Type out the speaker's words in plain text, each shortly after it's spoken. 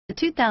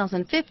The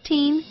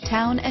 2015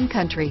 Towne &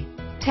 Country.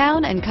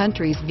 Towne &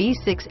 Country's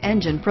V6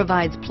 engine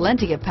provides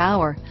plenty of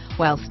power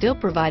while still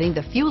providing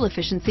the fuel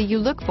efficiency you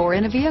look for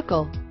in a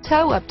vehicle.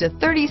 Tow up to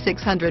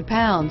 3,600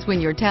 pounds when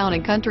your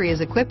Towne & Country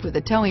is equipped with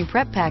a towing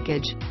prep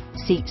package.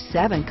 Seat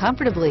 7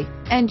 comfortably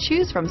and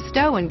choose from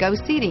stow and go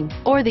seating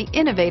or the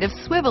innovative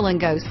swivel and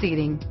go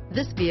seating.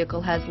 This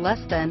vehicle has less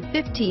than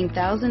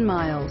 15,000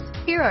 miles.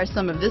 Here are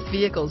some of this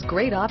vehicle's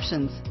great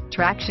options: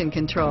 traction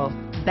control,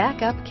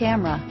 backup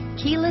camera,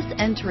 keyless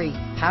entry,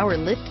 power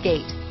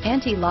liftgate,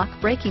 anti-lock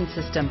braking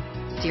system,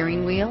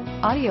 steering wheel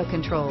audio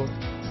controls,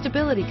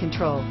 stability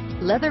control,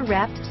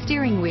 leather-wrapped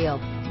steering wheel,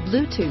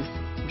 Bluetooth,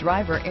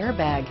 driver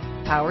airbag,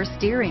 power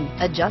steering,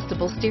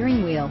 adjustable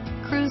steering wheel,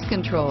 cruise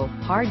control,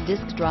 hard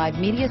disk drive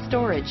media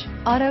storage,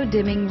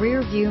 auto-dimming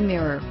rear view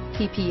mirror,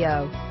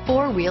 PPO,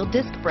 four-wheel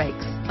disc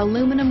brakes,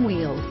 aluminum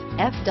wheels,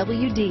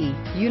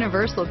 FWD,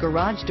 universal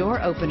garage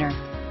door opener,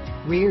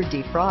 rear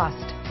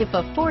defrost. If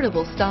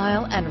affordable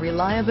style and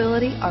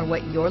reliability are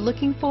what you're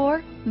looking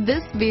for,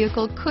 this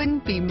vehicle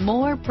couldn't be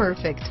more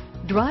perfect.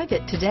 Drive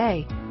it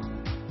today.